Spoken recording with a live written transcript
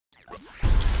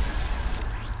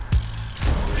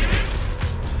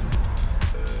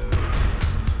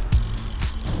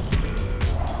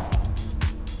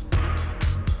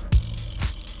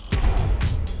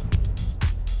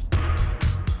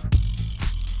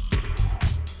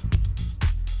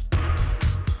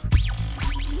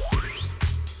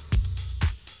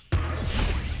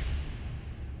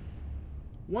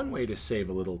One way to save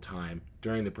a little time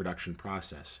during the production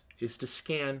process is to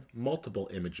scan multiple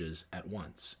images at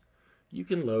once. You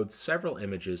can load several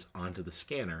images onto the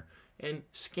scanner and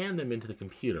scan them into the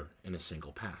computer in a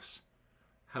single pass.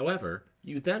 However,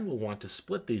 you then will want to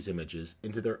split these images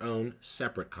into their own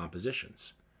separate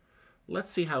compositions. Let's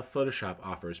see how Photoshop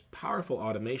offers powerful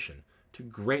automation to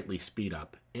greatly speed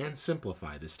up and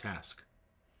simplify this task.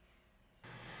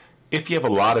 If you have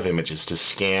a lot of images to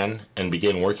scan and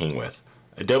begin working with,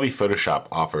 Adobe Photoshop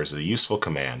offers the useful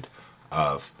command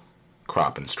of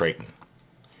crop and straighten.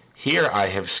 Here I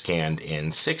have scanned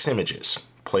in 6 images,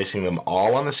 placing them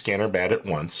all on the scanner bed at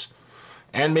once,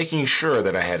 and making sure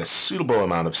that I had a suitable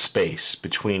amount of space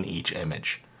between each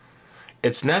image.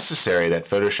 It's necessary that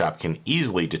Photoshop can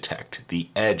easily detect the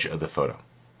edge of the photo.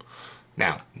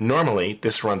 Now, normally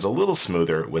this runs a little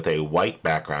smoother with a white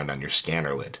background on your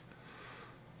scanner lid.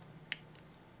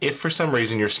 If for some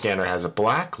reason your scanner has a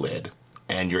black lid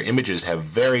and your images have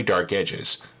very dark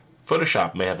edges,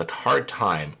 Photoshop may have a hard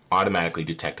time automatically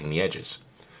detecting the edges.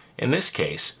 In this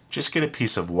case, just get a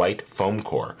piece of white foam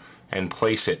core and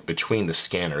place it between the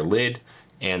scanner lid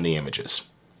and the images.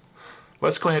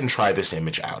 Let's go ahead and try this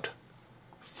image out.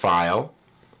 File,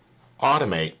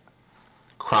 Automate,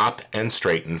 Crop and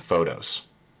Straighten Photos.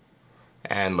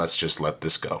 And let's just let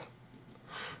this go.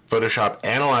 Photoshop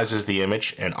analyzes the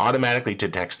image and automatically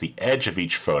detects the edge of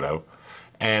each photo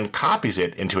and copies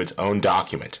it into its own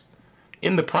document.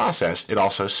 In the process, it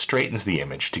also straightens the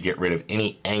image to get rid of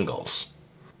any angles.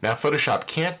 Now, Photoshop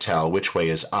can't tell which way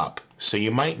is up, so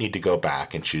you might need to go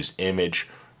back and choose Image,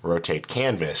 Rotate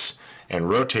Canvas,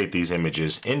 and rotate these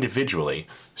images individually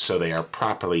so they are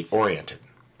properly oriented.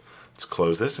 Let's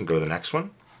close this and go to the next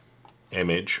one.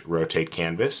 Image, Rotate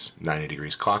Canvas, 90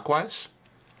 degrees clockwise.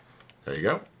 There you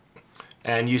go.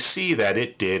 And you see that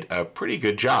it did a pretty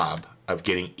good job of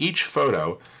getting each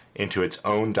photo into its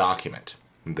own document.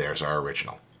 There's our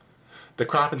original. The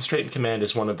crop and straighten command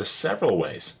is one of the several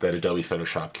ways that Adobe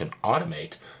Photoshop can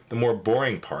automate the more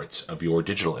boring parts of your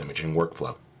digital imaging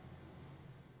workflow.